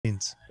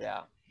fans.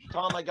 Yeah.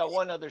 Tom, I got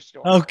one other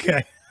story.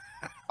 Okay.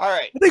 All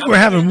right. I think we're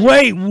having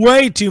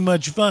way too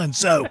much fun.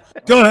 So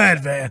go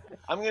ahead, Van.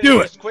 I'm going to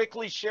just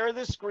quickly share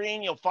the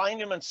screen. You'll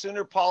find him on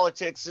Sooner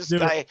Politics. This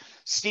guy,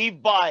 Steve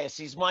Byas,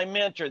 he's my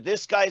mentor.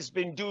 This guy's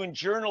been doing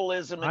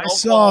journalism in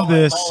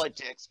Oklahoma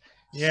politics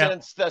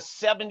since the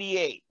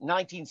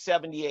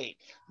 1978.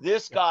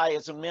 This guy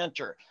is a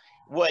mentor.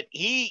 What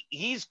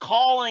he's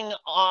calling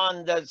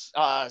on the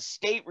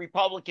state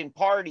Republican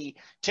Party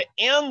to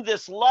end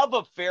this love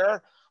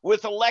affair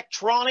with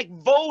electronic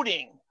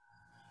voting.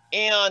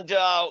 And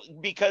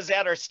because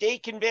at our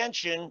state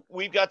convention,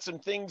 we've got some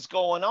things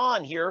going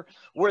on here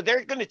where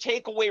they're going to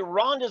take away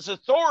Rhonda's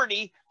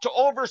authority to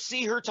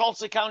oversee her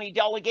Tulsa County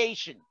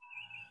delegation.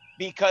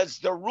 Because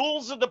the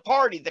rules of the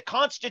party, the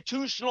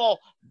constitutional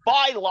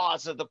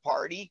bylaws of the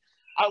party,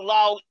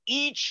 allow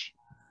each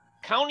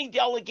county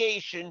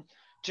delegation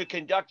to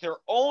conduct their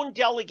own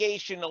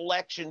delegation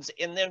elections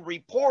and then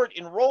report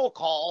in roll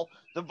call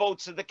the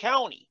votes of the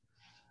county.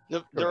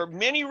 There are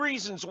many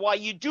reasons why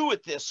you do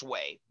it this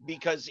way,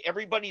 because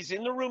everybody's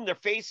in the room, they're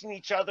facing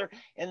each other,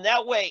 and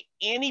that way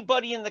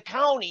anybody in the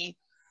county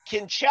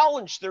can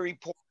challenge the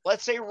report.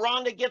 Let's say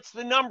Rhonda gets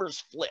the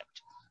numbers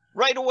flipped.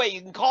 Right away,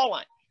 you can call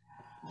on it.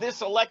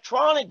 This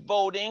electronic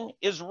voting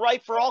is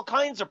ripe for all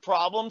kinds of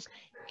problems,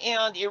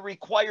 and it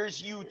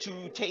requires you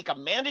to take a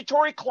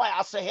mandatory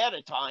class ahead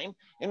of time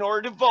in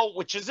order to vote,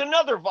 which is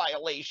another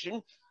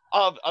violation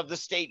of the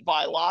state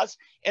bylaws.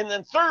 And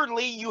then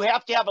thirdly, you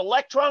have to have an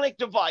electronic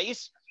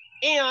device,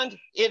 and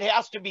it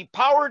has to be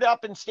powered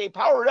up and stay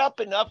powered up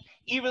enough,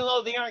 even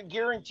though they aren't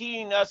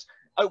guaranteeing us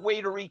a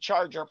way to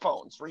recharge our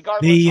phones,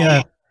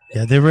 regardless.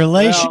 The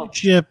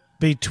relationship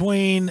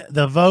between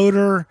the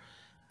voter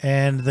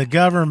and the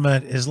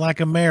government is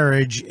like a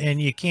marriage,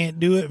 and you can't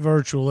do it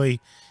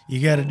virtually.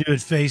 You got to do it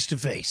face to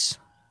face.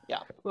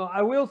 Yeah. Well,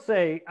 I will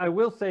say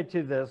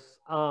to this,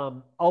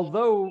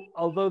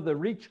 although the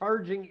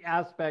recharging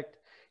aspect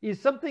is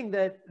something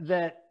that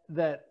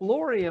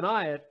Lori and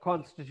I at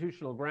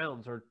Constitutional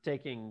Grounds are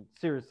taking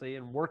seriously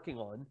and working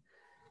on,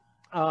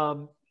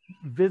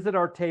 visit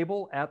our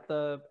table at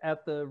the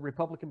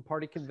Republican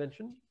Party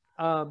convention,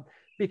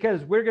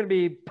 because we're going to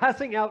be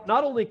passing out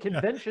not only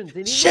conventions in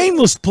English,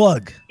 shameless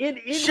plug in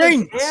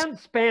English and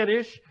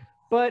Spanish.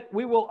 But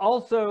we will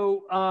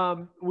also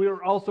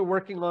we're also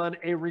working on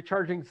a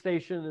recharging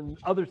station and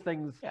other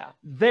things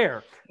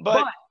there.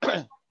 But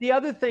the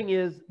other thing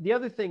is,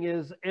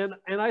 and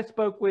I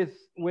spoke with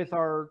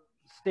our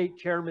state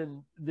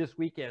chairman this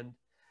weekend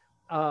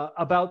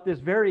about this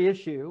very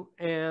issue,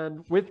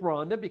 and with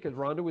Rhonda, because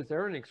Rhonda was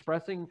there and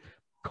expressing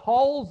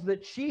calls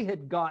that she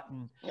had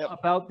gotten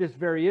about this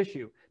very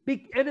issue.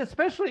 And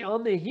especially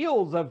on the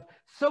heels of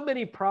so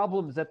many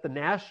problems at the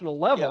national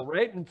level,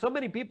 right? And so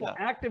many people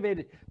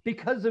activated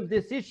because of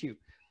this issue.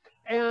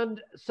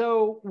 And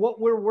so what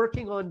we're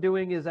working on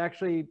doing is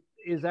actually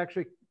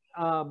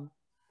being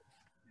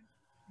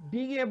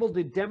able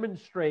to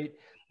demonstrate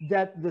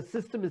that the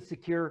system is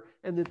secure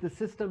and that the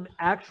system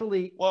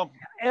actually,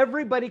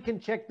 everybody can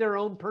check their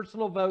own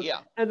personal vote,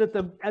 and that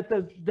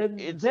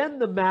then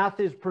the math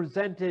is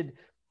presented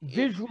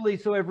visually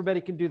so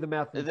everybody can do the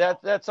math.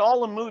 That's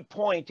all a moot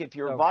point if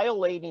you're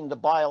violating the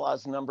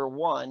bylaws, number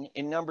one,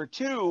 and number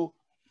two,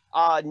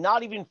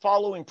 not even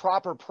following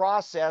proper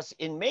process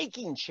in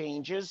making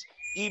changes,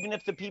 even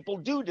if the people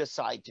do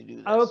decide to do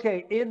this.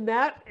 Okay, and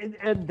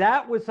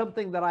that was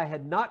something that I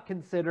had not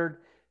considered.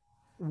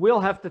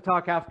 We'll have to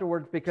talk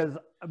afterwards because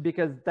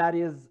that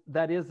is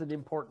an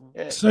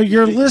important. So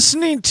you're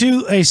listening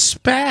to a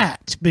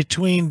spat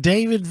between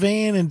David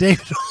Van and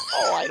David.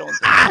 Oh, I don't think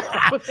so.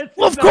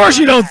 Well, of course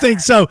you don't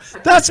think so.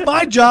 That's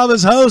my job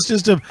as host,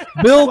 is to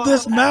build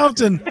this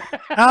mountain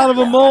out of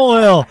a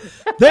molehill.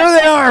 There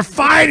they are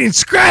fighting,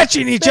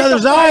 scratching each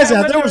other's eyes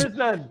out. There was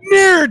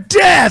near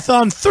death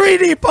on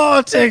 3D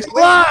Politics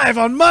live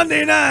on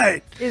Monday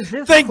night.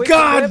 Thank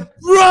God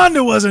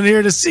Rhonda wasn't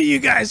here to see you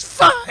guys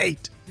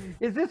fight.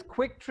 Is this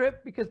Quick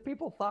Trip? Because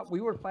people thought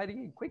we were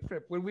fighting in Quick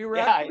Trip when we were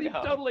actually in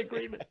total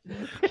agreement.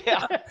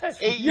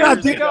 8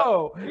 years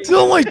ago. There's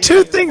only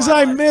two things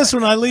I miss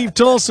when I leave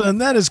Tulsa,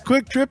 and that is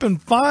Quick Trip and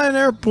fine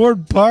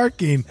airport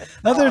parking.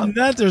 Other than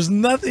that, there's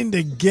nothing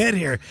to get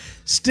here.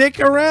 Stick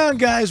around,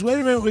 guys. Wait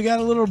a minute. We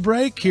got a little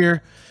break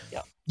here.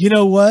 You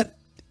know what?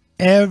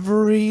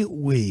 Every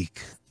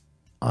week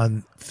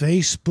on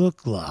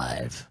Facebook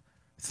Live,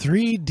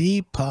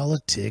 3D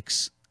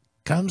Politics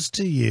comes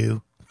to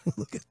you.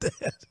 Look at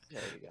that.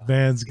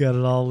 Van's got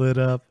it all lit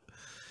up.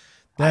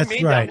 That's I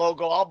made right. that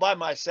logo all by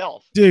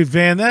myself. Dude,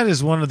 Van, that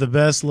is one of the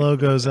best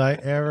logos I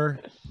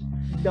ever.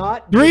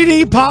 Not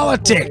 3D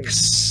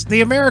Politics, the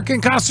American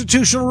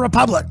Constitutional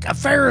Republic,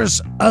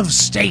 affairs of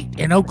state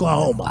in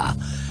Oklahoma.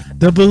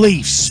 The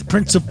beliefs,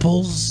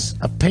 principles,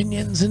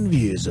 opinions, and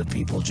views of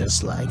people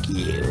just like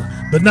you.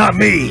 But not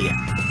me.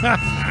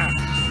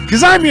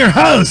 Because I'm your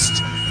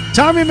host,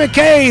 Tommy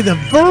McKay, the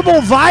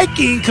verbal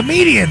Viking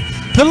comedian,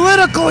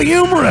 political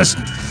humorist,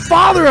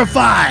 father of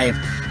 5,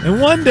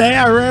 and one day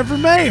I ran for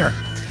mayor.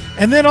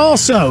 And then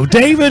also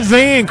David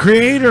Van,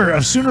 creator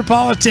of Sooner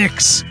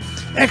Politics,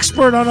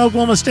 expert on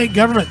Oklahoma state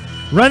government,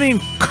 running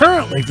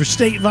currently for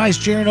state vice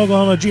chair in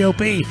Oklahoma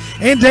GOP,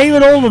 and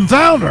David Oldham,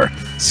 founder,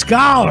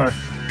 scholar,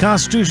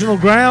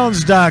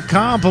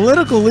 constitutionalgrounds.com,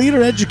 political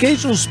leader,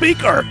 educational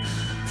speaker,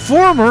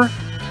 former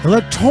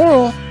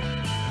electoral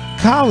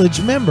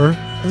college member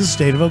of the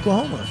state of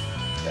Oklahoma.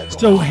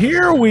 So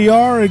here we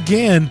are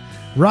again,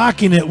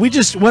 rocking it.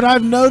 What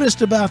I've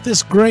noticed about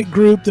this great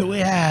group that we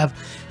have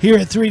here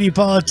at 3D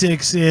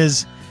Politics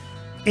is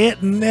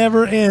it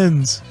never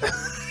ends.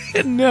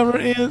 It never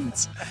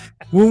ends.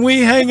 When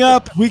we hang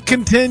up, we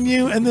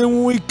continue, and then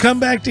when we come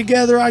back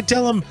together, I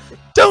tell them,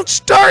 don't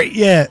start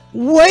yet.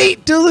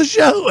 Wait till the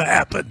show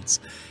happens.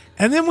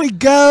 And then we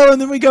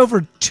go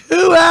for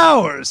 2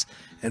 hours,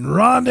 and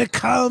Rhonda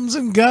comes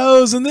and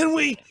goes, and then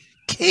we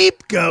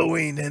keep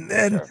going. And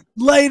then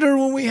later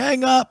when we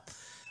hang up,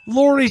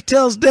 Lori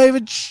tells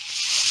David,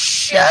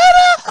 shut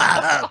up.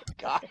 I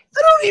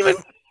don't even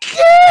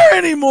care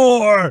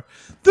anymore.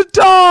 The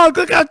dog,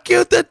 look how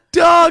cute the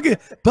dog is.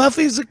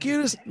 Buffy's the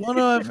cutest one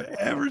I've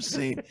ever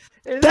seen.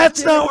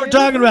 That's not what we're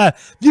talking about.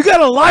 You got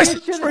a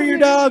license for your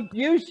dog?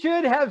 You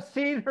should have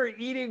seen her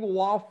eating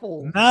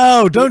waffles.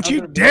 No, don't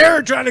you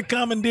dare try to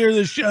commandeer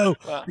the show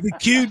with a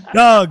cute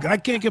dog. I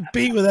can't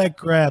compete with that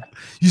crap.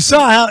 You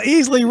saw how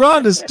easily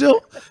Rhonda's still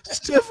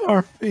stiff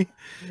armed me.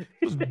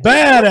 It was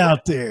bad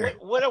out there.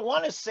 What I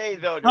want to say,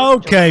 though.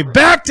 Okay,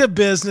 back to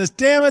business.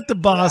 Damn it, the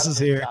boss is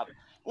here.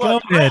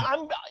 Look, Go ahead.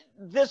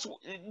 This,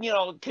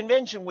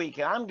 convention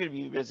weekend, I'm going to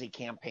be busy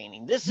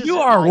campaigning. You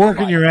are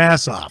working your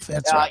ass off.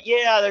 That's right.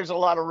 Yeah, there's a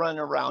lot of running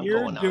around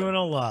going on. You're doing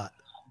a lot.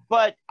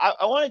 But I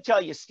want to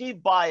tell you, Steve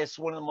Byas,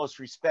 one of the most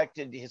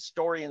respected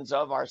historians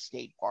of our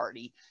state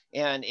party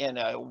and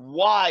a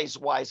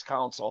wise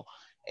counsel,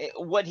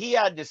 what he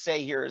had to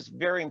say here is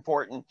very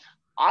important.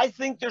 I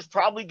think there's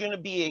probably going to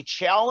be a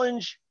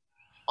challenge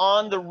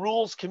on the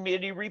Rules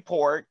Committee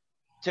report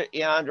to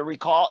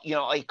recall,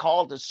 a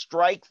call to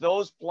strike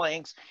those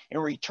blanks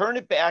and return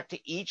it back to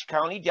each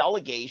county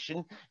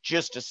delegation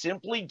just to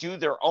simply do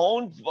their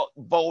own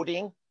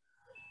voting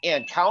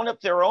and count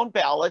up their own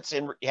ballots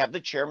and have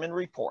the chairman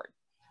report.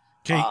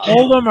 Okay,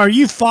 Oldham, are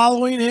you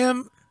following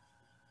him?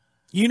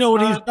 You know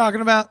what he's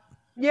talking about?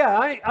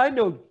 Yeah, I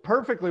know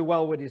perfectly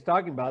well what he's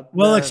talking about.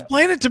 Well,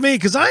 explain it to me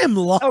because I am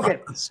lost. Okay,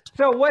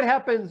 so what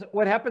happens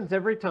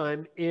every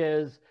time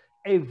is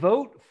a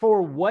vote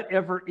for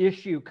whatever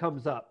issue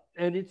comes up.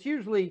 And it's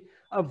usually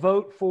a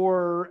vote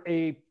for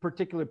a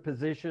particular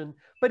position,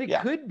 but it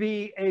could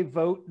be a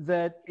vote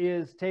that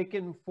is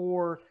taken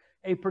for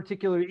a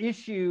particular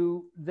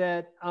issue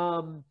that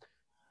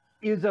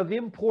is of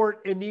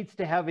import and needs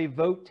to have a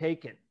vote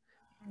taken.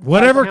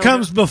 Whatever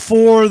comes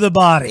before the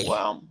body.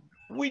 Well,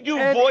 we do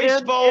voice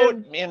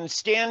vote and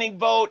standing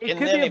vote, and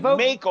then it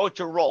may go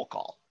to roll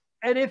call.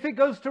 And if it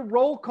goes to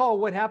roll call,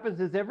 what happens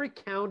is every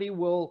county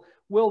will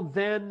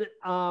then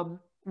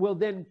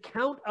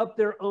count up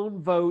their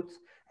own votes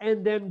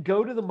and then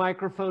go to the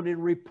microphone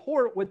and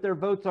report what their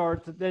votes are.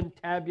 It's then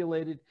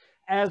tabulated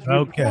as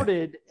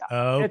reported,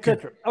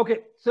 etc. Okay,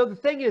 so the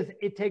thing is,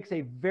 it takes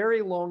a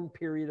very long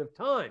period of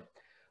time.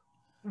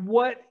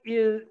 What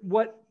the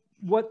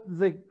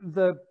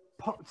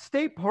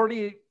state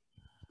party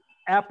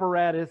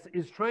apparatus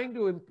is trying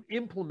to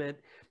implement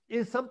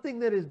is something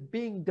that is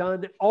being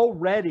done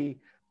already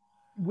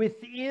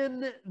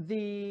within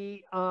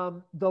the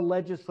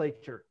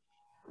legislature.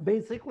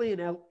 Basically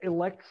an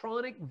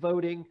electronic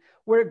voting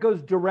where it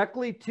goes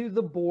directly to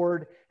the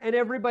board and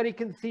everybody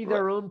can see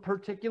their own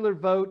particular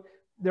vote,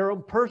 their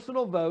own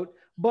personal vote,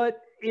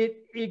 but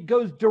it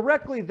goes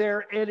directly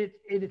there and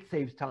it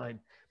saves time.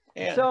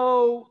 Yeah.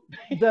 So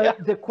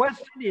the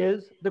question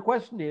is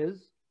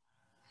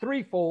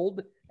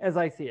threefold as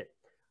I see it.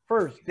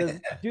 First,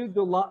 do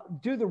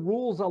the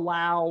rules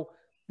allow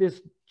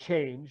this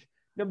change?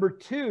 Number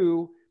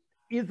two,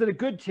 is it a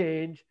good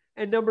change?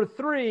 And number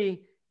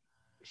three,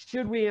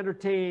 should we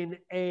entertain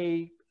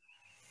who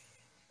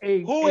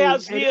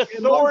has the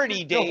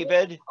authority,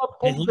 David?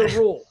 Uphold the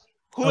rules.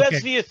 Who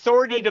has the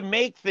authority to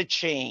make the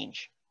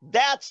change?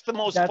 That's the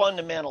most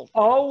fundamental thing.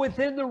 All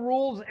within the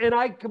rules, and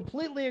I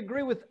completely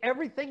agree with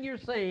everything you're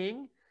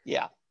saying.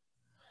 Yeah.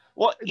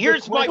 Well,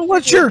 here's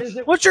what's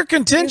your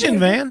contention,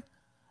 Van?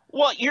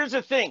 Well, here's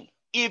the thing.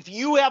 If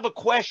you have a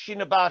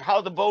question about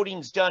how the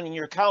voting's done in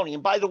your county,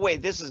 and by the way,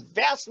 this is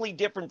vastly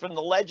different from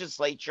the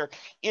legislature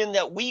in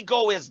that we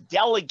go as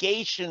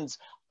delegations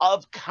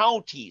of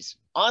counties,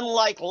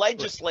 unlike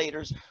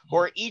legislators who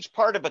are each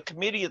part of a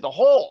committee of the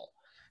whole.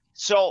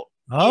 So,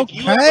 now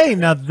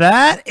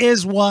that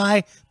is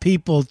why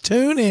people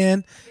tune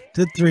in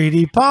to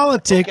 3D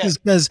Politics, is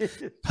because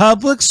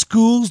public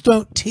schools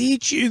don't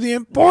teach you the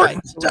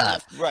important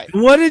stuff. Right.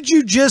 What did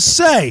you just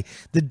say?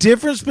 The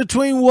difference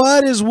between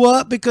what is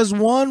what, because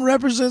one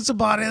represents the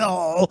body of the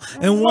whole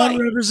and one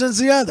represents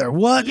the other.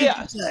 What did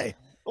you say?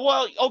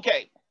 Well,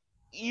 okay.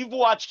 You've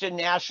watched a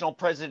national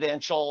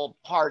presidential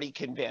party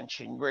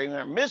convention.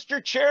 Remember,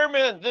 Mr.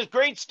 Chairman, the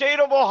great state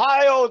of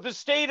Ohio, the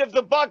state of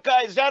the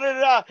Buckeyes,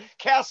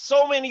 cast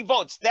so many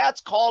votes.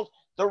 That's called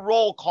the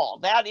roll call.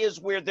 That is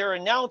where they're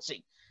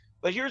announcing.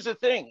 But here's the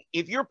thing.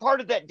 If you're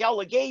part of that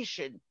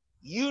delegation,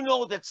 you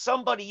know that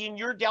somebody in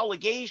your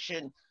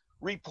delegation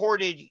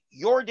reported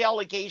your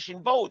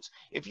delegation votes.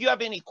 If you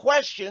have any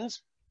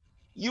questions,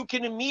 you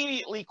can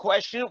immediately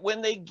question it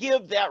when they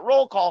give that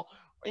roll call,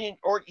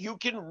 or you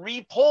can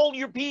re-poll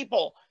your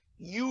people.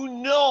 You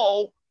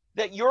know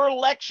that your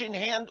election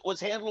was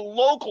handled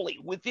locally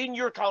within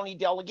your county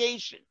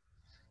delegation,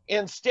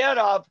 instead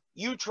of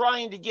you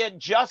trying to get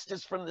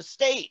justice from the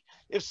state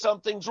if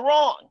something's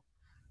wrong.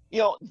 You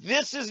know,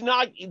 this is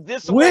not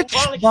this. Which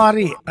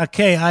body?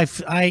 Okay,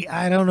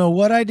 I don't know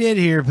what I did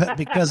here, but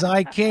because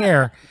I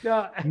care.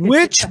 No.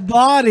 Which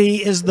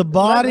body is the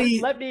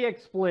body? Let me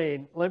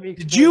explain.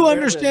 Did you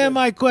understand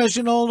my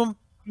question, Oldham?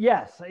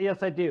 Yes,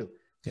 I do.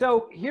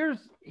 So here's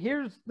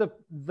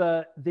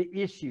the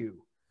issue.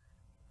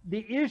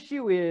 The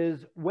issue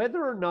is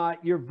whether or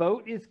not your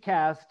vote is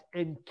cast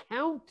and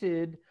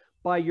counted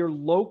by your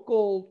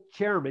local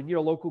chairman, your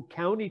local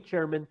county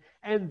chairman,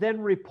 and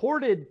then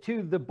reported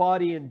to the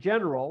body in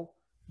general,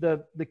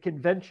 the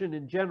convention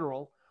in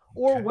general,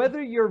 or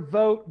whether your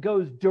vote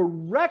goes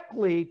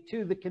directly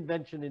to the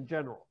convention in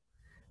general.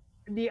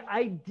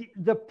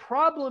 The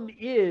problem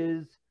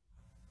is,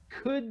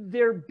 could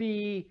there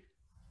be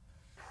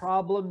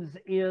problems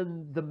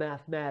in the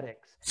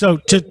mathematics? So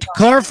to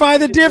clarify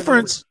the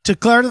difference,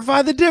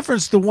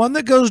 the one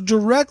that goes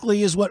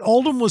directly is what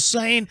Oldham was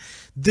saying,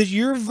 that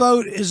your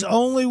vote is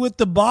only with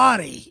the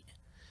body.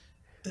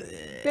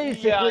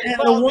 Basically, and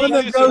the one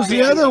that goes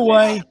the other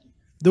way,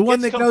 the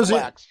one that goes,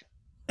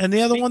 and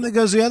the other one that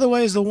goes the other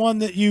way is the one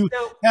that you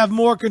have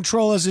more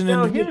control as an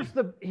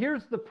individual.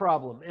 Here's the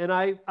problem, and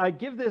I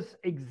give this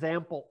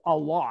example a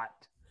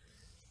lot,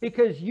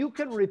 because you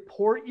can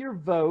report your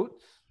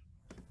votes,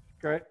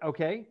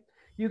 okay?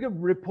 You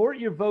can report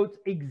your votes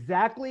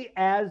exactly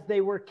as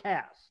they were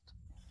cast,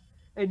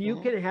 and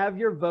you can have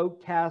your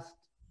vote cast.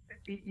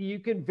 You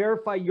can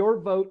verify your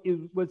vote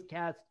was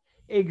cast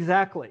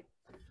exactly,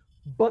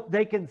 but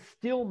they can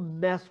still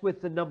mess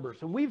with the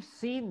numbers. And we've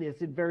seen this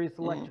in various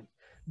elections.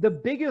 The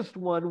biggest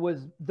one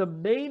was the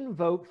Maine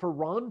vote for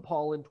Ron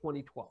Paul in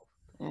 2012.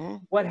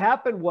 What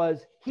happened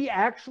was he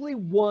actually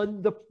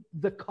won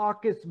the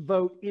caucus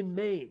vote in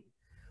Maine,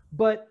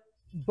 but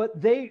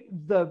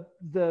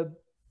the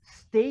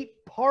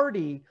state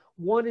party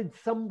wanted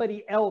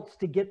somebody else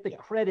to get the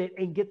credit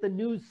and get the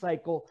news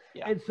cycle.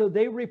 And so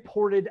they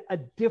reported a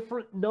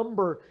different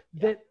number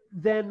that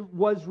then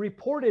was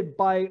reported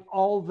by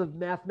all the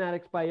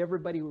mathematics, by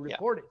everybody who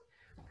reported.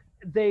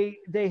 They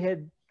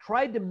had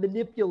tried to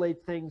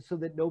manipulate things so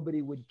that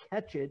nobody would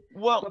catch it,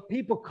 but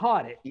people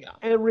caught it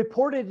and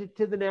reported it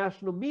to the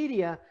national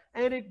media,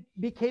 and it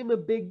became a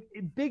big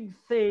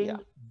thing.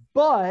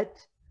 But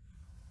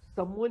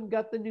someone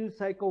got the news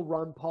cycle,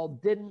 Ron Paul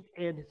didn't,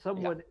 and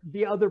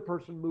the other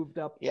person moved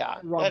up. All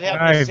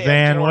right,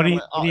 Van, what do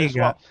you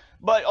got?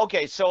 But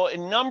okay, so a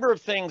number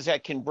of things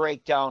that can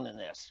break down in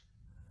this.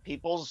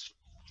 People's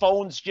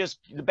phones,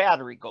 the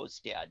battery goes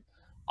dead.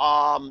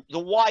 The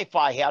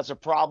Wi-Fi has a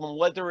problem,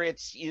 whether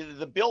it's either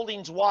the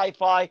building's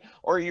Wi-Fi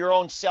or your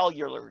own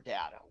cellular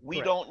data.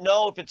 We don't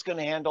know if it's going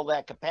to handle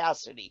that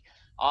capacity.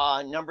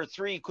 Number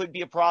three, could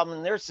be a problem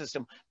in their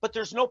system, but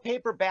there's no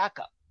paper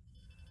backup.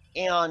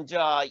 And,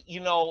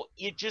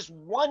 it just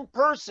one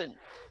person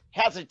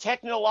has a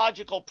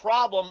technological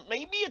problem.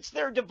 Maybe it's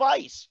their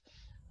device.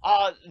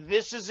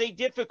 This is a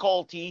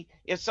difficulty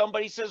if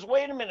somebody says,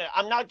 wait a minute,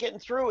 I'm not getting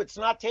through. It's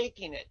not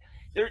taking it.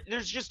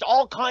 There's just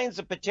all kinds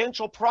of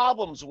potential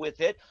problems with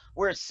it,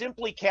 where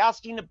simply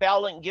casting a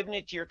ballot and giving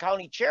it to your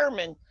county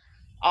chairman,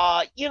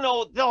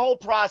 the whole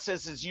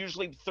process is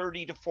usually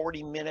 30 to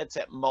 40 minutes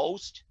at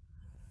most.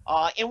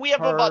 And we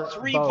have about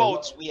 3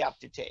 votes we have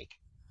to take.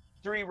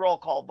 3 roll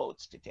call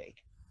votes to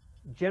take.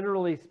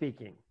 Generally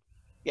speaking.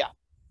 Yeah.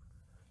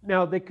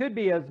 Now, they could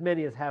be as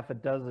many as half a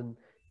dozen,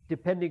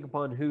 depending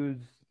upon who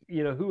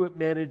it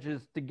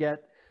manages to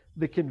get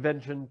the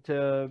convention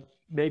to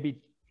maybe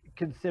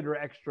consider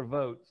extra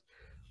votes.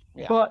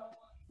 But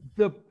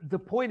the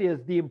point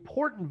is, the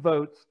important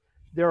votes,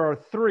 there are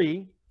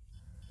 3.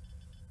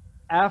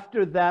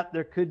 After that,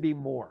 there could be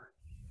more.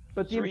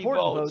 But the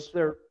important votes,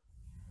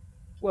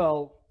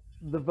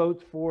 the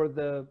votes for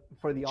the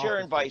chair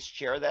and vice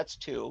chair, that's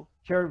 2.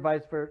 Chair and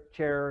vice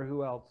chair,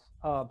 who else?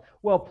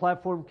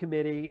 Platform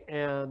committee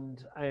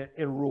and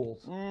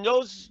rules.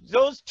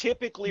 Those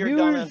typically are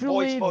done on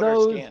voice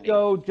voter standing. Those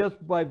go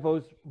just by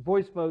voice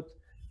votes.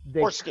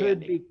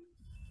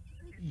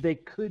 They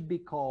could be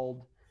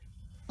called,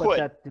 but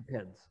that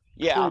depends.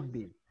 Could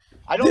be.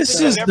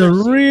 This is the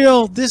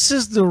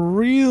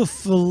real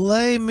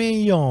filet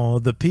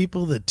mignon, the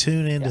people that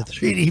tune into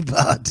 3D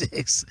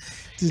politics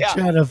to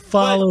try to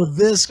follow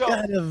this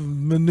kind of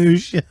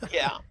minutia.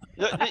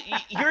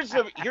 Here's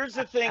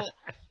the thing.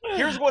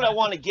 Here's what I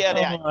want to get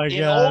at.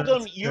 In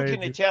Oldham, you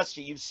can attest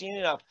to, you've seen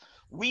enough.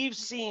 We've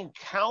seen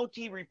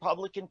county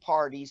Republican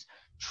parties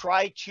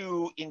try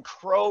to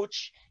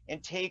encroach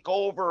and take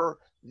over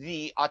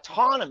the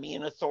autonomy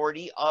and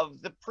authority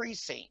of the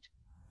precinct.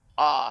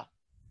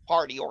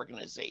 party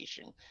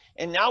organization.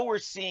 And now we're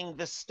seeing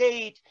the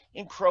state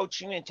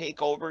encroaching and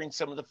take over in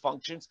some of the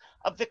functions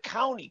of the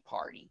county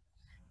party.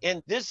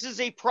 And this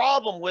is a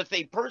problem with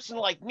a person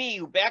like me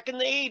who back in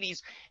the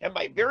 80s, and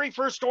my very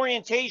first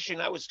orientation,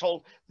 I was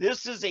told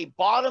this is a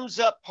bottoms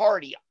up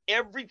party.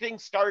 Everything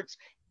starts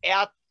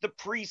at the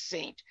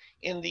precinct,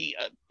 and the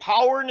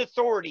power and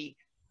authority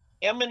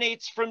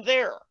emanates from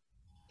there.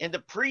 And the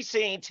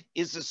precinct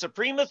is the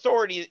supreme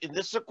authority, and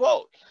this is a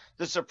quote,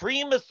 the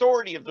supreme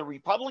authority of the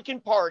Republican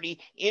Party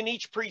in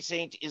each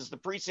precinct is the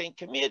precinct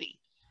committee.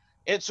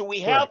 And so we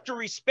have to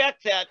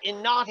respect that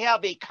and not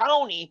have a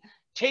county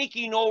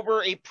taking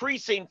over a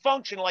precinct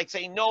function, like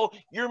saying, no,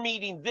 you're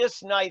meeting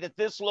this night at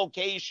this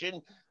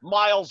location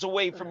miles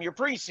away from your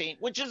precinct,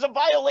 which is a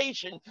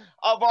violation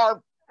of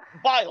our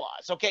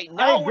bylaws. Okay,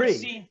 now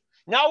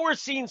we're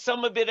seeing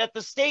some of it at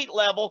the state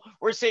level.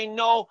 We're saying,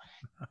 no,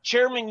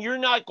 Chairman, you're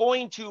not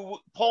going to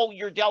poll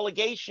your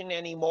delegation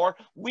anymore.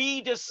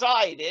 We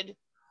decided,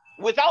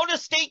 without a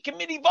state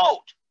committee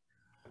vote,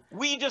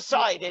 we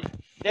decided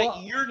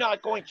that you're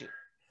not going to.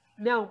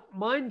 Now,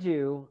 mind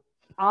you,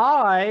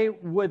 I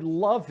would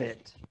love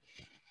it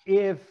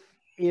if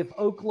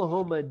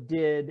Oklahoma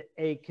did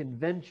a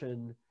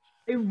convention,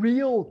 a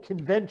real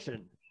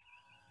convention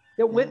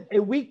that went a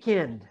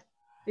weekend,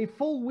 a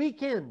full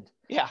weekend,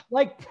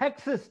 like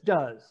Texas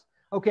does.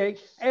 Okay,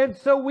 and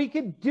so we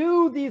could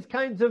do these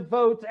kinds of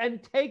votes and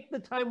take the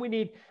time we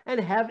need and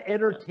have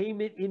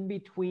entertainment in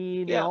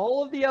between and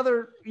all of the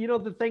other,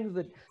 the things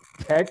that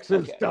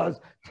Texas does.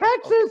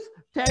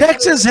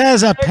 Texas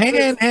has a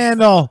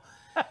panhandle.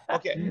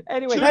 Okay.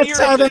 Anyway, that's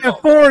how they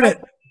afford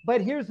it. But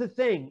here's the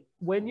thing: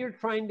 when you're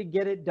trying to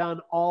get it done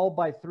all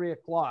by 3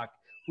 o'clock,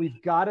 we've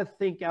got to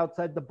think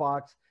outside the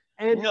box.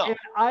 And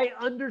I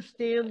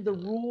understand the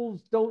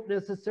rules don't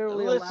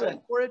necessarily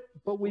allow for it,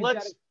 but we've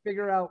got to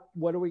figure out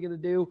what are we going to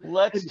do.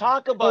 Let's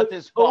talk about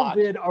this box.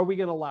 COVID, are we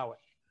going to allow it?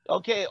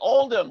 Okay,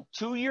 Oldham,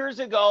 2 years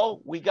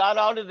ago, we got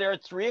out of there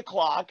at 3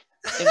 o'clock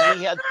and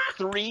we had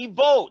 3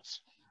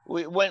 votes.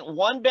 We went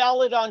 1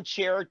 ballot on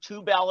chair,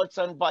 2 ballots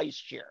on vice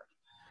chair.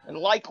 And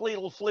likely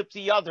it'll flip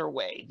the other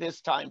way this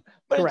time,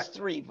 but it's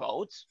 3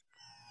 votes.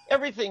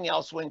 Everything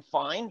else went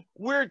fine.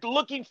 We're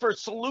looking for a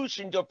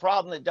solution to a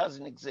problem that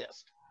doesn't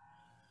exist.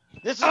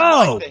 This is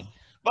my thing.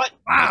 But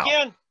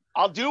again,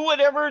 I'll do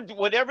whatever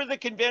the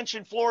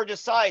convention floor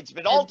decides.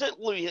 But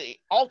ultimately,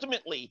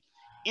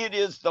 it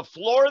is the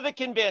floor of the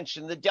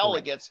convention, the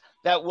delegates,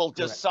 that will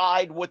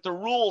decide what the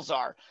rules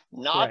are.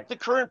 Not the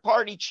current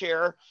party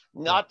chair,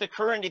 not the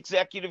current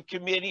executive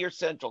committee or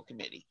central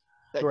committee.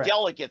 The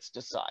delegates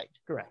decide.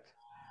 Correct.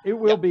 It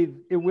will be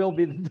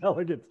the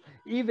delegates,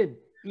 even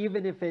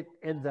if it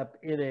ends up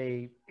in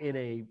a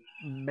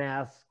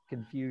mass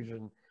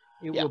confusion.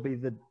 It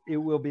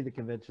will be the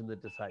convention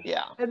that decides.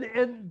 Yeah.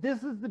 And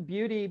this is the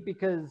beauty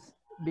because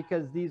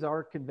these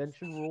are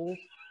convention rules.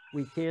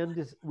 We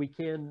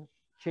can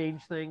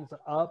change things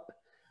up.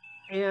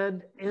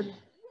 And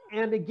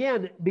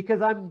again,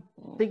 because I'm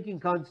thinking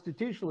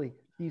constitutionally,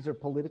 these are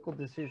political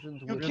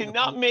decisions. You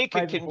cannot make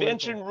a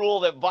convention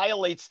rule that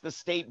violates the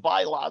state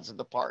bylaws of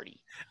the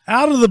party.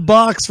 Out of the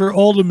box for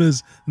Oldham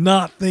is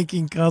not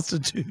thinking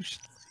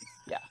constitutionally.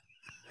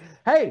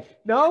 Hey,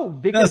 no,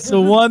 because that's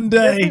the one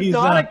day he's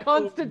not a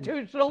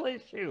constitutional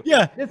issue.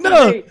 Yeah, this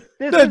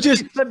is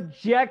just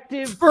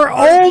subjective. For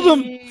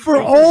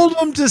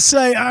Oldham to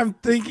say I'm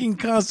thinking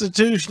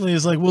constitutionally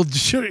is like, well,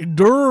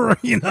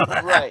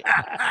 right.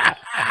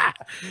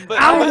 But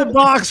out of the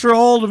box for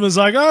Oldham is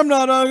like, I'm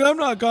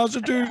not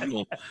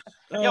constitutional.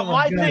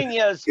 My thing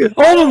is,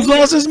 Oldham's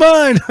lost his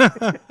mind.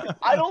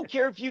 I don't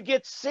care if you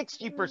get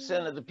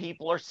 60% of the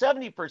people or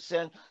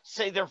 70%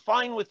 say they're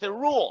fine with the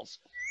rules.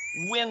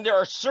 When there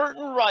are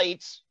certain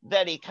rights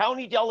that a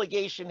county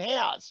delegation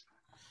has,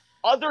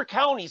 other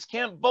counties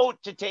can't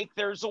vote to take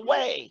theirs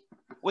away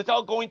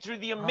without going through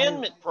the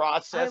amendment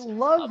process. I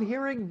love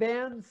hearing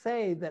Van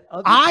say that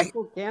other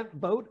people can't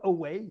vote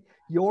away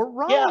your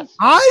rights. Yes.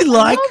 I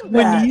like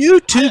when you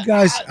two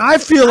guys, I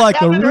feel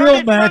like a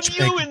real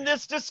matchmaker. You in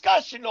this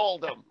discussion,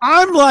 Oldham.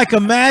 I'm like a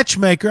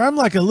matchmaker. I'm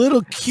like a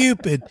little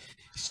Cupid.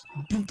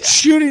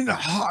 Shooting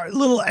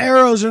little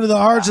arrows into the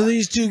hearts of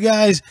these two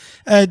guys.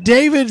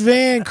 David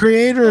Van,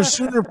 creator of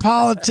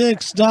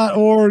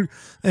SoonerPolitics.org,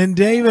 and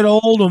David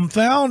Oldham,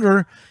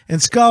 founder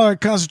and scholar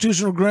at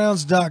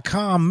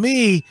ConstitutionalGrounds.com.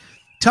 Me,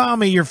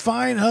 Tommy, your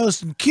fine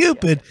host and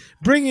Cupid,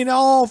 bringing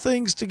all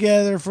things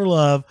together for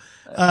love.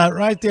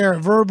 Right there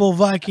at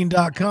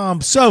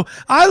verbalviking.com. So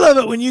I love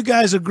it when you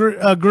guys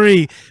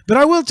agree. But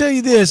I will tell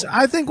you this.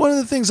 I think one of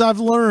the things I've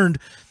learned,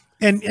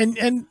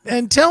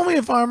 and tell me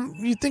if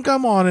you think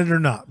I'm on it or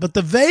not, but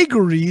the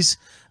vagaries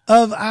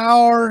of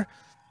our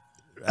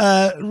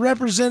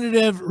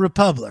representative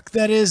republic,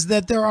 that is,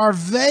 that there are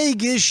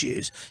vague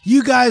issues.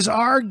 You guys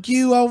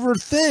argue over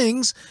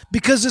things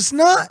because it's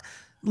not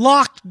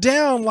locked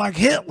down like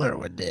Hitler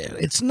would do.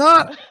 It's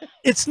not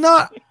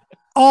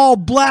all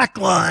black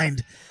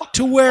lined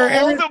to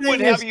where Oldham would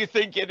have you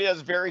think it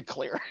is very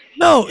clear.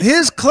 No,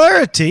 his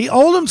clarity,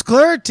 Oldham's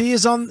clarity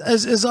is on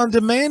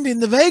demanding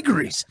the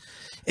vagaries.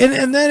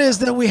 And that is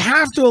that we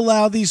have to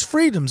allow these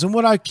freedoms. And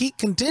what I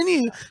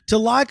continue to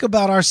like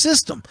about our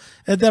system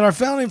that our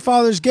founding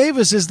fathers gave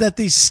us is that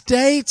these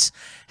states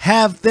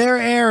have their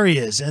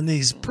areas and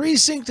these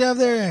precincts have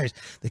their areas.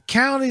 The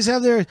counties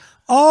have their,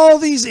 all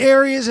these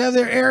areas have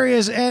their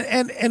areas.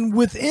 And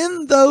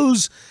within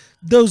those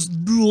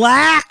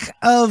lack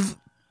of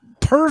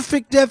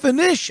perfect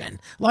definition,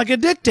 like a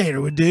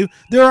dictator would do,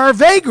 there are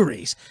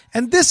vagaries.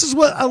 And this is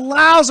what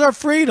allows our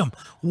freedom.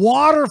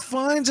 Water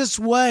finds its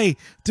way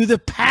through the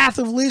path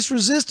of least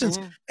resistance.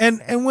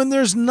 And when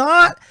there's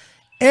not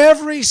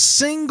every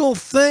single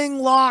thing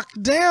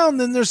locked down,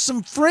 then there's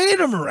some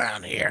freedom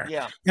around here.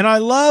 Yeah. And I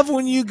love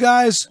when you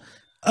guys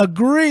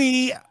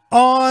agree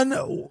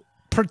on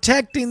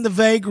protecting the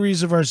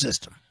vagaries of our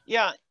system.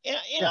 Yeah,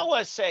 and I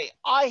want to say,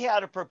 I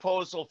had a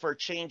proposal for a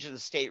change of the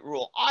state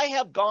rule. I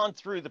have gone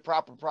through the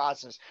proper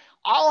process.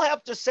 I'll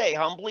have to say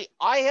humbly,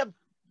 I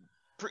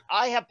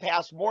have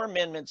passed more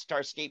amendments to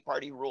our state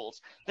party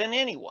rules than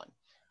anyone.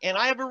 And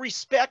I have a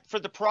respect for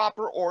the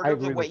proper order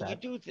of the way you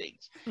do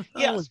things.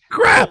 Yes. Oh,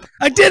 crap,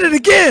 I did it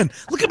again.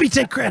 Look at me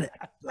take credit.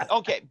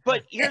 Okay,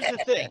 but here's the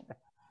thing.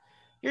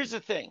 Here's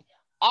the thing.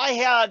 I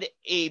had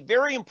a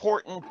very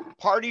important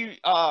party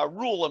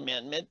rule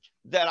amendment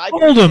that I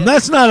Oldham,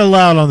 that's not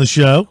allowed on the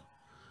show.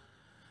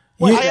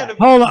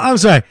 Hold on, I'm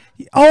sorry.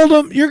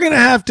 Oldham, you're going to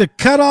have to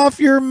cut off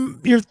your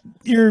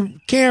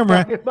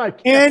camera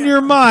and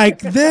your mic,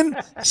 then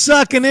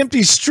suck an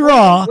empty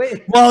straw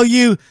while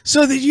you,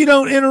 so that you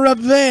don't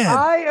interrupt Van.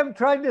 I am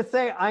trying to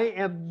say I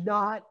am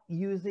not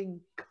using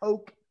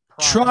Coke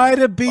products. Try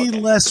to be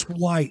less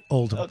white,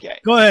 Oldham. Okay.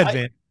 Go ahead,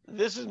 Van.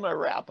 This is my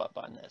wrap up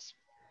on this.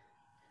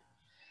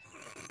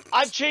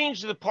 I've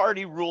changed the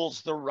party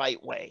rules the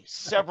right way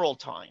several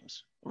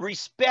times,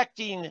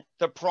 respecting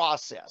the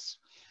process.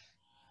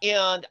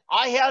 And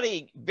I had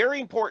a very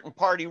important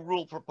party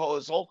rule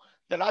proposal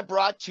that I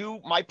brought to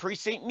my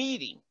precinct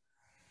meeting,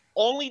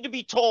 only to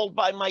be told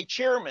by my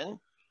chairman,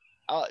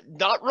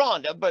 not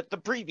Rhonda, but the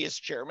previous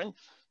chairman,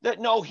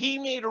 that no, he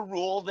made a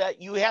rule that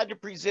you had to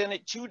present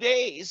it 2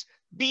 days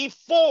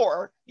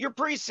before your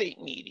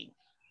precinct meeting.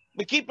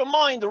 But keep in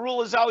mind, the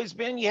rule has always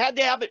been you had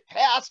to have it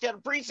passed at a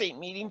precinct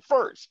meeting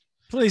first.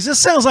 Please, this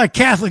sounds like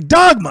Catholic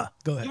dogma.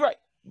 Go ahead. Right.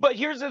 But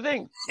here's the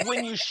thing.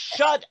 When you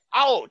shut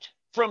out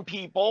from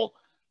people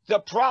the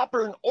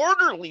proper and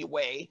orderly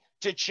way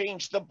to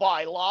change the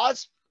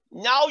bylaws,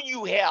 now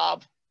you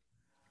have,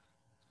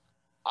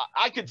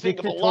 I could think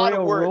of a lot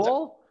of words.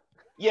 Rule?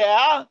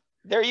 Yeah.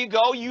 There you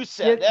go. You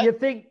said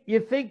it. You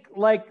think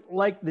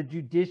like the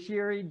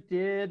judiciary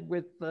did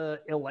with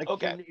the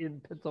election in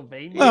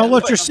Pennsylvania? Well,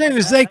 what you're saying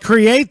is they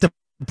create the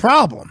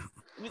problem.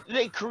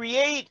 They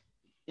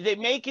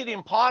make it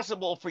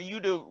impossible for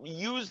you to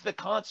use the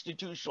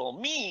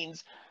constitutional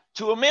means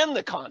to amend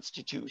the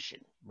Constitution.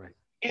 Right.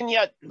 And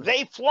yet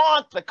they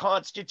flaunt the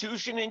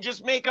Constitution and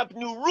just make up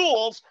new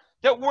rules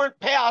that weren't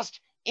passed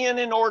in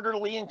an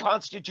orderly and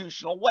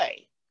constitutional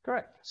way.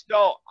 Correct.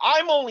 So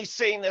I'm only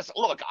saying this.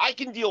 Look, I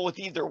can deal with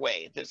either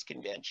way at this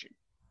convention.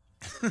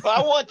 But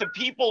I want the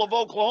people of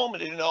Oklahoma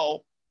to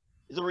know,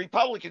 the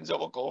Republicans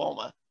of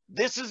Oklahoma,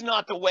 this is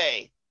not the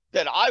way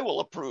that I will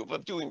approve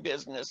of doing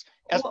business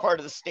as part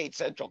of the state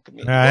central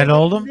committee. All right,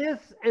 Oldham.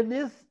 In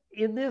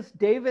this,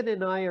 David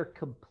and I are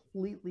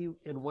completely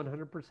and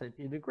 100%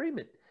 in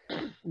agreement.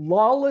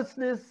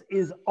 Lawlessness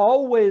is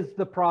always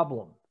the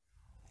problem.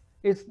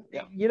 It's,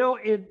 you know,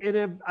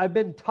 and I've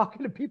been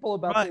talking to people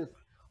about this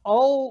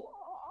all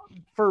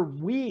for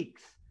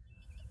weeks.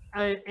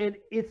 And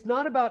it's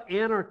not about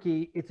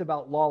anarchy, it's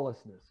about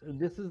lawlessness. And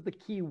this is the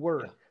key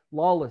word,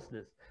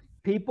 lawlessness.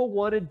 People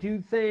want to do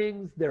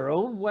things their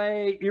own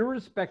way,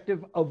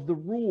 irrespective of the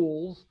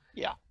rules.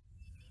 Yeah.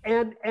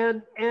 And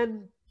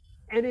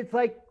it's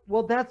like,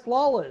 well, that's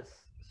lawless.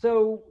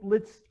 So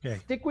let's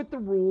stick with the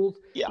rules.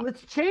 Yeah.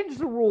 Let's change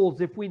the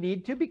rules if we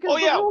need to, because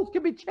the rules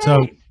can be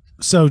changed.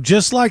 So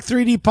just like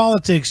 3D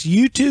politics,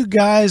 you two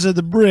guys are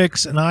the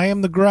bricks and I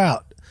am the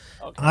grout.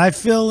 Okay. I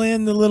fill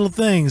in the little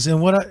things.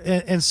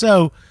 And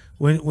so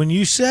when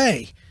you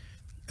say,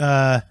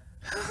 damn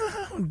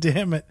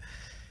it,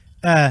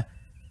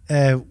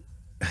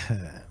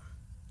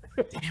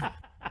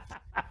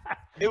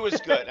 it was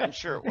good. I'm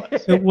sure it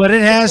was. What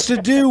it has to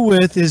do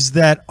with is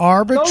that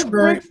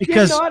arbitrary,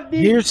 because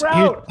here's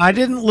I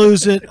didn't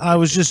lose it. I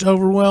was just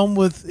overwhelmed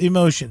with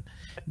emotion.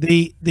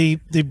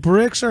 The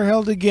bricks are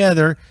held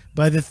together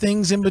by the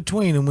things in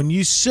between. And when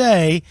you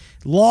say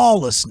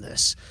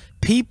lawlessness,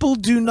 people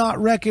do not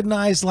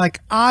recognize, like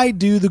I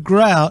do, the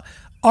grout.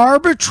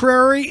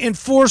 Arbitrary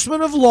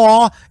enforcement of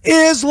law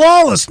is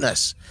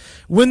lawlessness.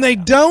 When they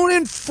don't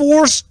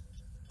enforce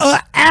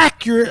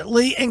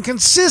accurately and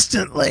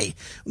consistently,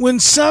 when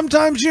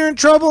sometimes you're in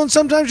trouble and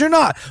sometimes you're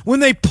not, when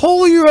they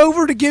pull you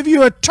over to give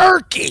you a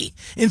turkey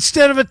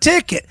instead of a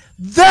ticket,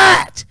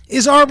 that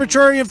is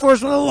arbitrary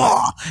enforcement of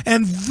law,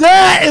 and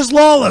that is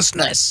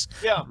lawlessness.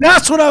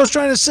 That's what I was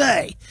trying to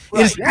say.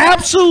 It's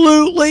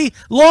absolutely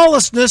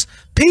lawlessness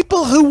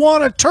People who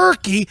want a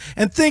turkey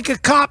and think a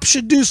cop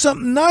should do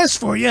something nice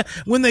for you,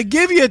 when they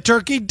give you a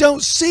turkey,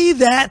 don't see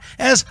that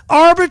as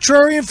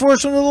arbitrary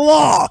enforcement of the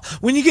law.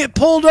 When you get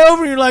pulled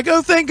over and you're like,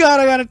 oh, thank God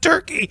I got a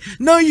turkey.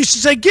 No, you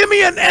should say, give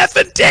me an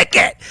effing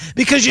ticket,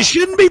 because you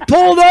shouldn't be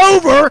pulled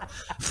over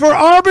for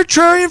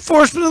arbitrary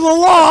enforcement of the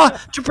law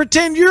to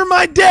pretend you're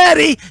my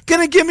daddy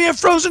going to give me a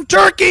frozen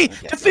turkey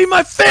to feed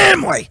my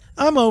family.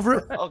 I'm over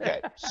it.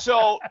 Okay,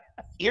 so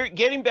here,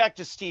 getting back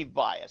to Steve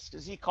Byas,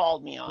 because he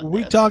called me on.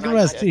 We talking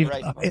about Steve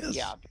Byas?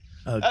 Yeah.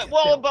 Okay.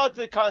 Well, about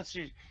the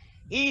Constitution,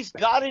 he's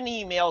got an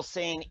email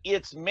saying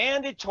it's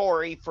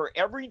mandatory for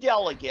every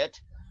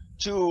delegate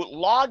to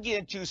log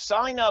in, to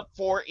sign up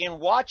for and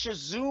watch a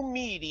Zoom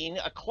meeting,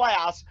 a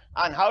class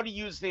on how to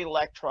use the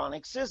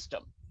electronic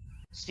system.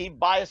 Steve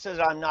Byas says,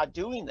 I'm not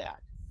doing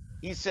that.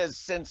 He says,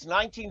 since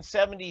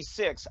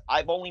 1976,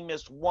 I've only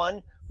missed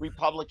one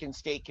Republican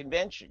state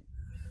convention.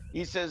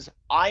 He says,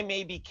 I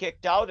may be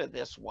kicked out of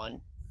this one,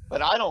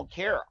 but I don't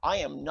care. I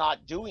am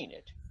not doing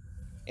it.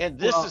 And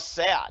this is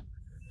sad.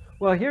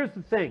 Well, here's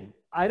the thing.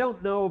 I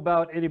don't know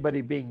about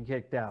anybody being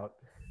kicked out.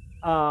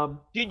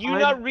 Did you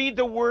not read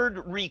the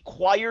word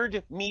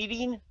required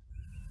meeting?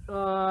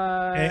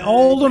 Hey,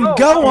 Oldham,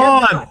 go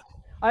on.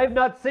 I have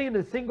not seen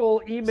a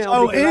single email.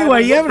 So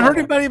anyway, you haven't heard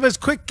anybody of us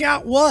quick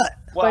out what?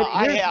 Well,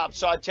 I have,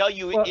 so I tell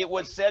you, it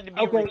was said to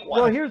be required.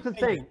 Well, here's the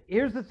thing.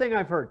 Here's the thing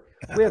I've heard.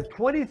 We have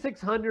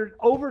 2,600,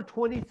 over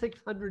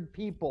 2,600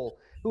 people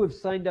who have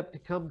signed up to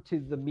come to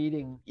the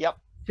meeting. Yep.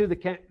 To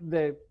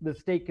the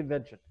state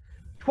convention.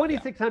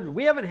 2,600. Yep.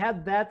 We haven't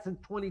had that since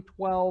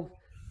 2012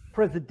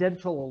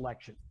 presidential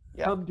election.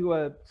 Yep. Come to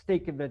a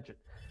state convention.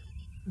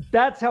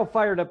 That's how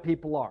fired up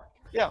people are.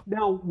 Yeah.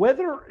 Now,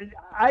 whether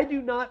I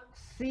do not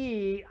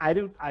see, I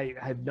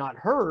have not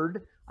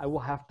heard. I will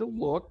have to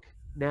look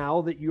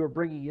now that you are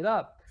bringing it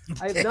up.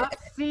 I have not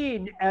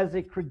seen as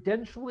a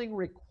credentialing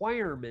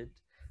requirement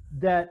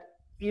that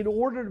in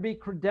order to be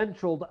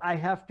credentialed, I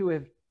have to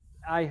have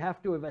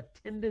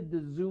attended the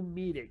Zoom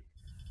meeting.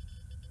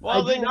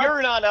 Well, then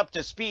you're not up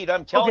to speed.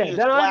 I'm telling you,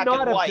 it's black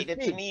and white.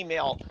 It's an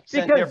email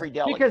sent to every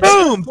delegate.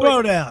 Boom,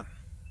 throw down.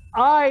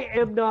 I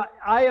am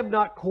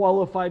not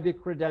qualified to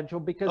credential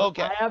because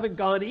I haven't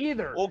gone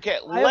either. Okay,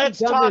 let's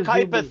talk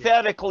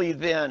hypothetically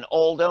then,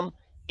 Oldham.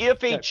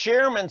 If a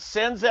chairman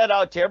sends that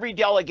out to every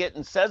delegate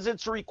and says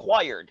it's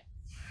required,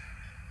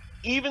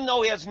 even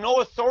though he has no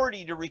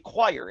authority to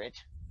require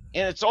it,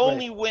 and it's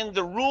only when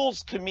the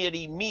rules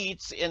committee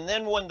meets and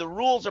then when the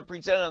rules are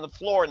presented on the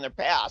floor and they're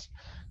passed,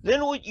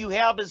 then what you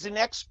have is an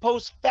ex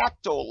post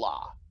facto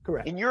law.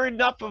 Correct. And you're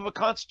enough of a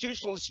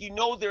constitutionalist, you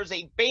know there's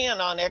a ban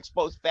on ex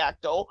post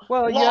facto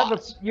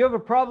laws. You have a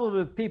problem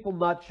with people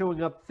not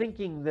showing up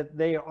thinking that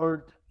they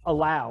aren't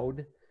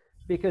allowed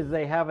because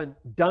they haven't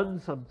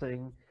done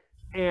something.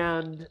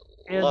 And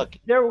look,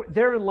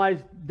 therein lies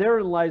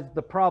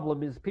the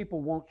problem is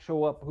people won't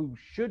show up who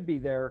should be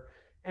there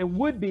and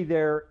would be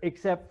there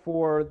except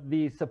for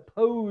the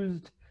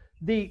supposed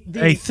they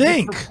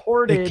think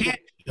they can't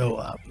show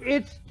up.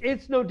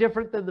 It's no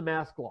different than the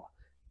mask law.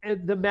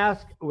 And the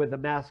mask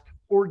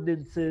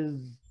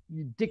ordinances,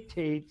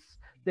 dictates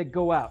that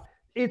go out.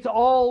 It's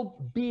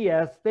all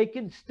BS. They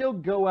can still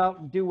go out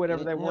and do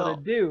whatever they want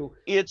to do.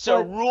 It's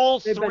a Rule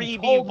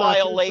 3B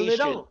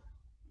violation.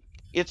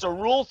 It's a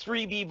Rule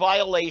 3B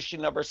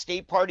violation of our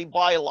state party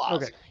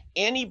bylaws. Okay.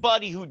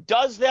 Anybody who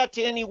does that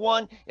to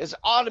anyone is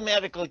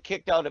automatically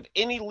kicked out of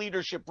any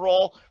leadership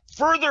role.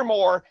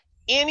 Furthermore,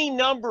 any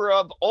number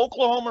of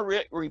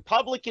Oklahoma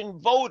Republican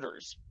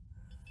voters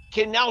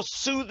can now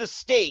sue the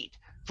state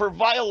for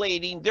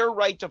violating their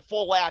right to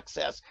full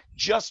access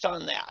just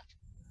on that.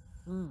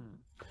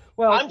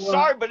 Well, I'm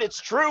sorry, but it's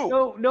true.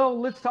 No,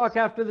 let's talk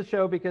after the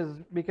show because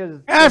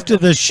after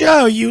the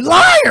show, you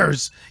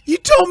liars! You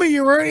told me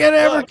you weren't going to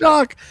ever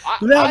talk. I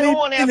don't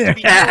want to have to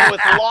be dealing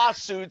with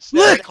lawsuits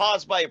that are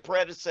caused by a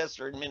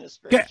predecessor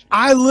administration.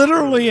 I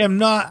literally am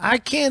not. I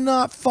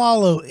cannot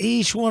follow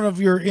each one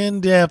of your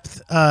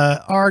in-depth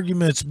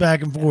arguments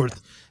back and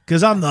forth.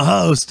 Because I'm the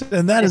host,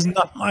 and that is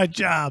not my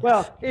job.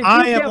 Well, if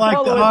I am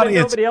like the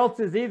audience. Nobody else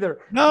is either.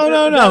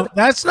 No.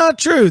 That's not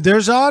true.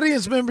 There's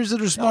audience members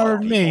that are smarter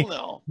than me.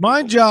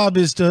 My job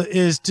is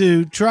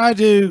to try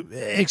to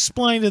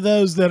explain to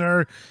those that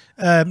are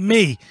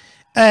me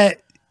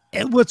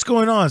what's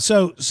going on.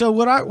 So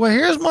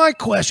here's my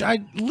question. I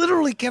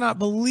literally cannot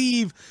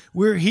believe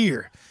we're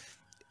here.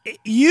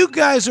 You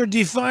guys are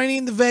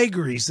defining the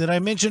vagaries that I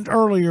mentioned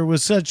earlier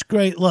with such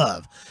great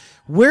love.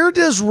 Where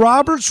does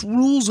Robert's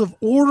Rules of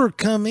Order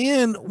come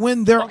in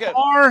when there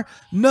are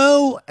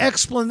no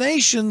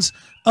explanations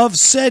of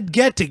said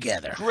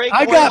get-together?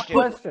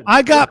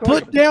 I got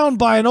put down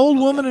by an old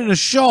woman in a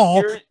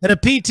shawl at a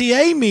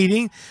PTA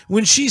meeting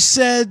when she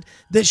said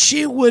that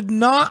she would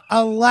not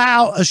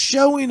allow a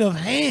showing of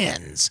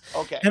hands.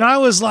 And I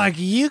was like,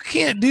 you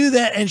can't do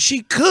that. And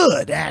she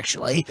could,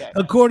 actually,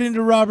 according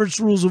to Robert's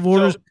Rules of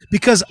Order,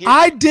 because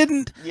I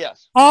didn't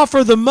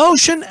offer the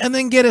motion and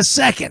then get a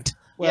second.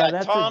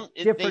 Well, Tom,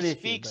 they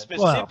speak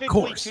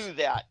specifically to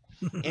that.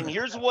 And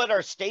here's what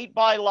our state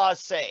bylaws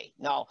say.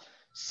 Now,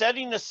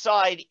 setting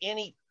aside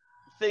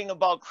anything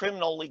about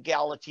criminal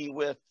legality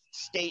with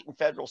state and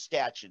federal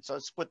statutes. So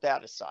let's put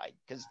that aside,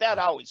 because that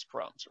always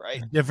trumps,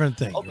 right? Different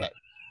thing. Okay. Right.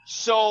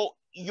 So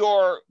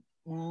your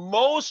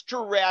most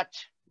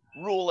direct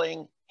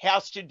ruling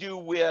has to do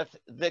with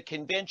the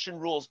convention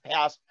rules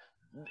passed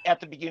at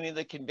the beginning of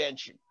the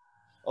convention.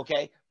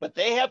 Okay. But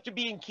they have to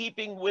be in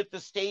keeping with the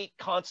state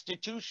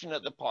constitution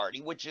of the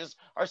party, which is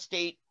our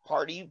state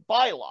party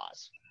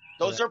bylaws.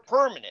 Those are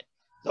permanent.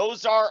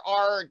 Those are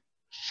our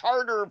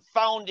charter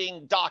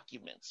founding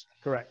documents.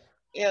 Correct.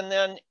 And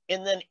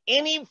then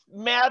any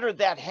matter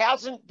that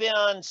hasn't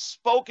been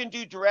spoken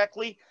to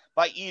directly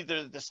by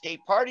either the state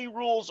party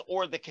rules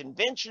or the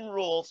convention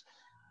rules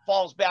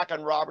falls back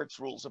on Robert's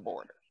Rules of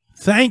Order.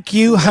 Thank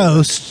you,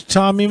 host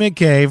Tommy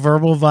McKay,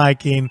 Verbal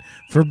Viking,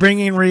 for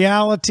bringing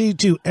reality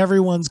to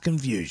everyone's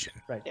confusion.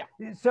 Right.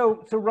 Yeah.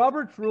 So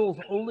Robert's Rules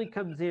only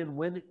comes in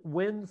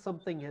when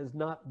something has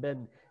not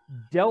been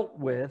dealt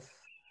with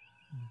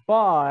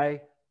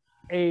by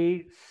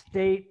a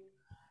state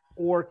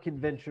or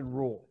convention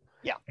rule.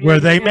 Yeah.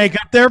 Where they make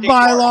up their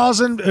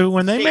bylaws, and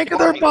when they make up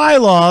their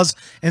bylaws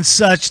and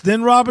such,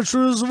 then Robert's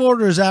Rules of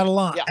Order is out of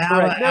line.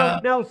 Yeah.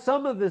 Now,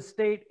 some of the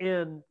state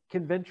and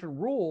convention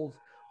rules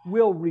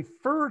will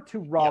refer to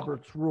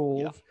Robert's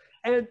Rules,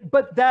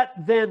 but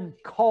that then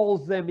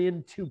calls them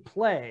into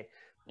play.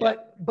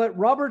 But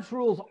Robert's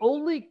Rules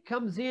only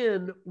comes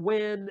in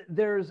when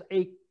there's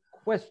a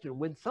question,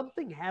 when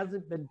something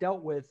hasn't been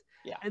dealt with,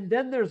 and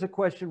then there's a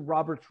question.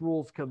 Robert's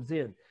Rules comes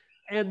in,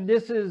 and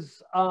this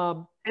is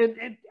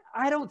and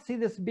I don't see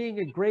this being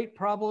a great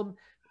problem.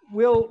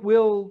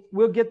 We'll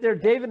get there.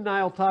 David and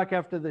I'll talk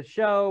after the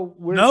show.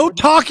 No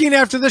talking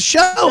after the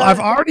show. I've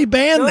already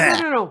banned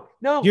that.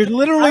 No. You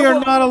literally are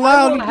not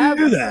allowed to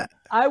do that.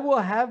 I will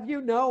have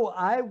you know,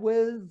 I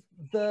was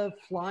the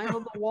fly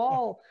on the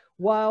wall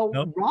while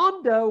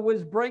Rhonda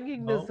was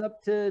bringing this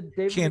up to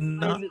David,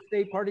 the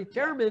state party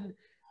chairman,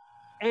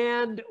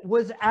 and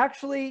was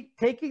actually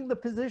taking the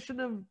position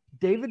of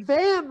David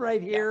Van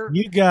right here.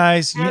 You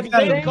guys, saying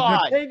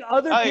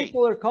other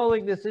people are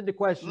calling this into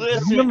question.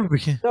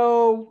 Listen,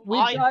 so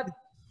we've got,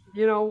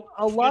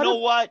 a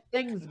lot of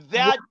things.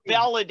 That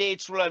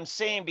validates what I'm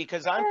saying,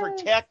 because I'm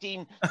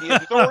protecting the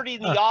authority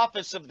in the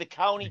office of the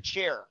county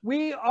chair.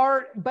 We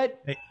are,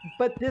 but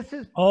this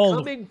is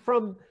coming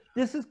from.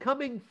 This is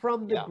coming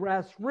from the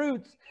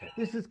grassroots.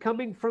 This is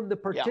coming from the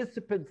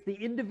participants, the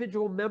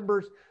individual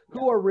members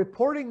who are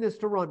reporting this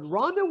to Ron.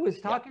 Rhonda was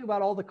talking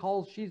about all the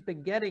calls she's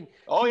been getting.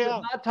 She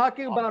was not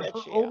talking about her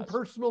own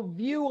personal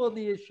view on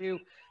the issue.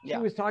 She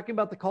was talking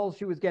about the calls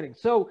she was getting.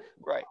 So,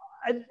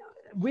 and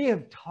we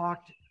have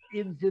talked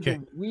into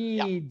the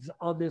weeds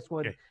on this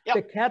one.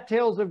 The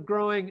cattails of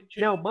growing.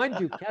 Now, mind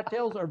you,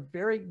 cattails are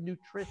very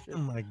nutritious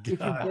if you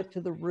get to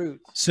the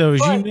roots. So,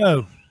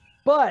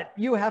 but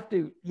you have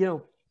to,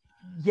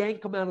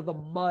 yank them out of the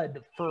mud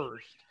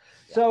first.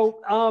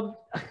 So,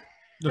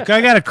 look, I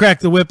got to crack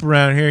the whip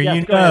around here.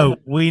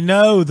 We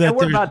know that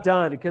we're not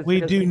done because we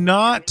do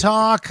not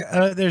talk.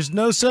 There's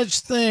no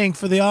such thing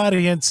for the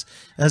audience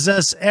as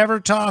us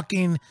ever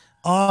talking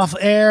off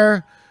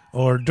air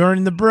or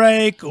during the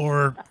break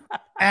or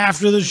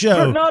after the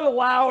show. We're not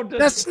allowed to.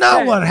 That's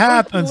not what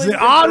happens. The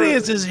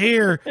audience is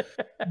here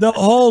the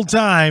whole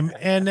time,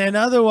 and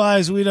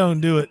otherwise we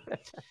don't do it.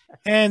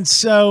 And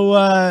so,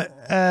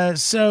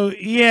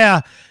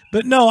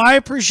 but no, I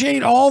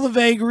appreciate all the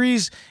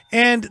vagaries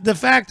and the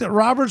fact that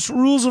Robert's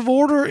Rules of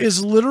Order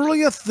is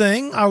literally a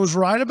thing. I was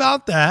right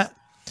about that.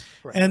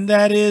 Right. And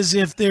that is,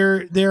 if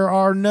there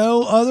are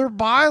no other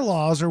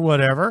bylaws or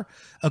whatever,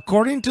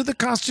 according to the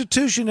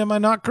Constitution, am I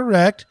not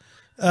correct,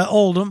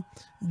 Oldham,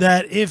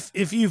 that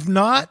if you've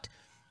not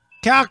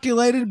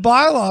calculated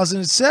bylaws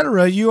and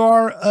etc., you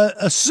are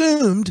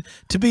assumed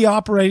to be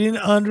operating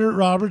under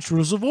Robert's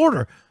Rules of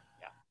Order.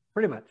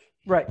 Pretty much.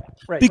 Right.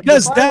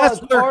 Because that's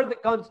part of the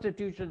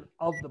Constitution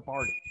of the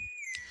party.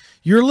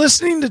 You're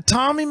listening to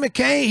Tommy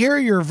McKay here,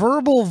 your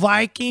verbal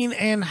Viking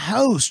and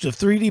host of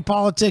 3D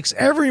Politics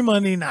every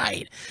Monday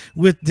night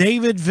with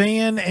David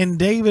Van and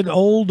David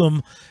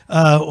Oldham,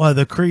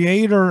 the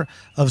creator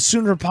of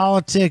Sooner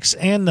Politics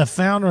and the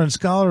founder and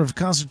scholar of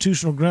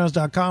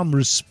constitutionalgrounds.com,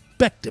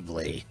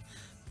 respectively.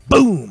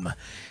 Boom.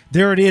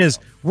 There it is.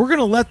 We're going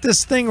to let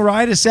this thing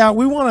ride us out.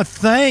 We want to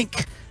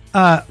thank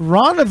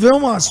Rhonda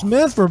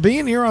Vilmont-Smith for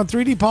being here on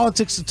 3D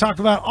Politics to talk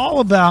about all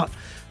about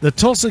the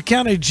Tulsa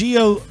County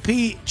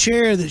GOP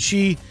chair that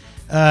she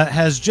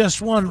has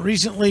just won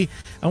recently.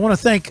 I want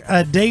to thank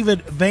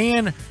David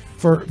Van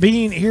for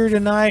being here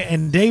tonight,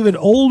 and David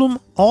Oldham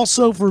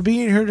also for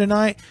being here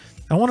tonight.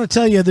 I want to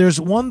tell you, there's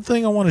one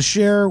thing I want to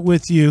share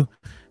with you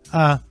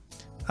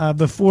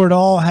before it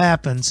all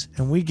happens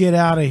and we get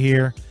out of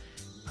here.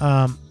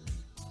 There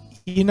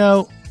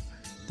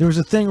was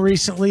a thing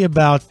recently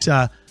about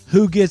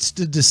who gets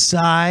to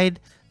decide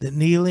that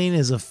kneeling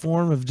is a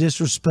form of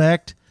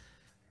disrespect.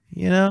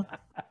 This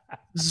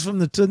is from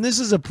this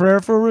is a prayer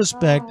for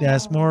respect.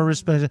 Ask more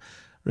respect.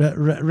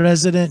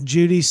 Resident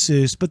Judy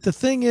Seuss. But the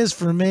thing is,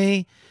 for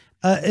me,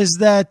 is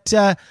that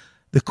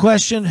The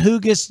question, who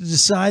gets to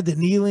decide that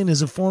kneeling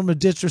is a form of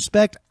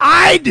disrespect?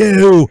 I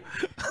do.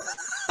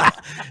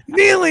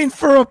 Kneeling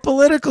for a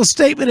political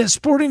statement at a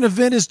sporting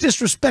event is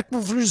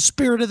disrespectful for the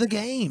spirit of the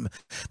game.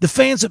 The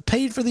fans have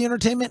paid for the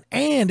entertainment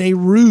and a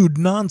rude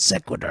non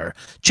sequitur.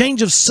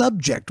 Change of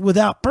subject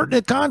without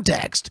pertinent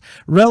context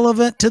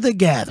relevant to the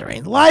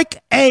gathering.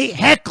 Like a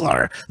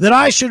heckler that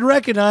I should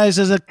recognize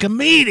as a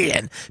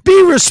comedian.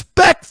 Be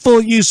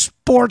respectful, you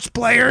sports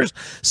players.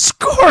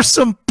 Score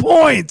some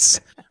points.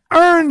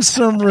 Earn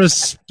some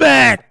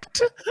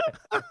respect.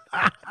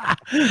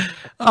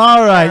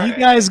 All right, you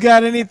guys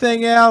got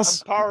anything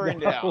else? I'm powering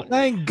down.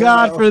 Thank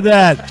God for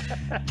that.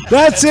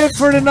 That's it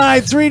for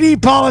tonight.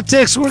 3D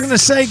Politics. We're going to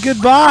say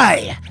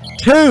goodbye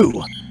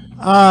to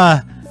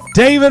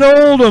David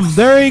Oldham.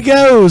 There he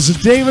goes.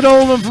 David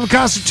Oldham from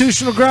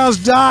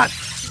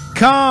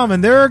constitutionalgrounds.com.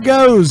 And there it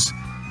goes.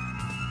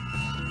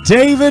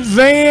 David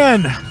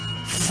Van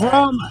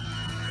from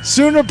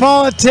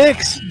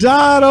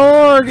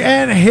SoonerPolitics.org.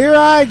 And here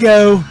I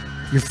go.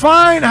 Your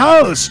fine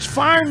host.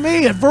 Find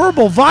me at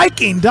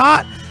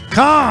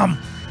verbalviking.com.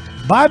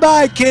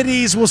 Bye-bye,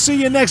 kiddies. We'll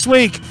see you next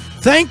week.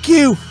 Thank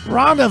you,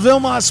 Rhonda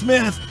Vilmot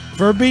Smith,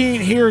 for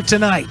being here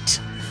tonight.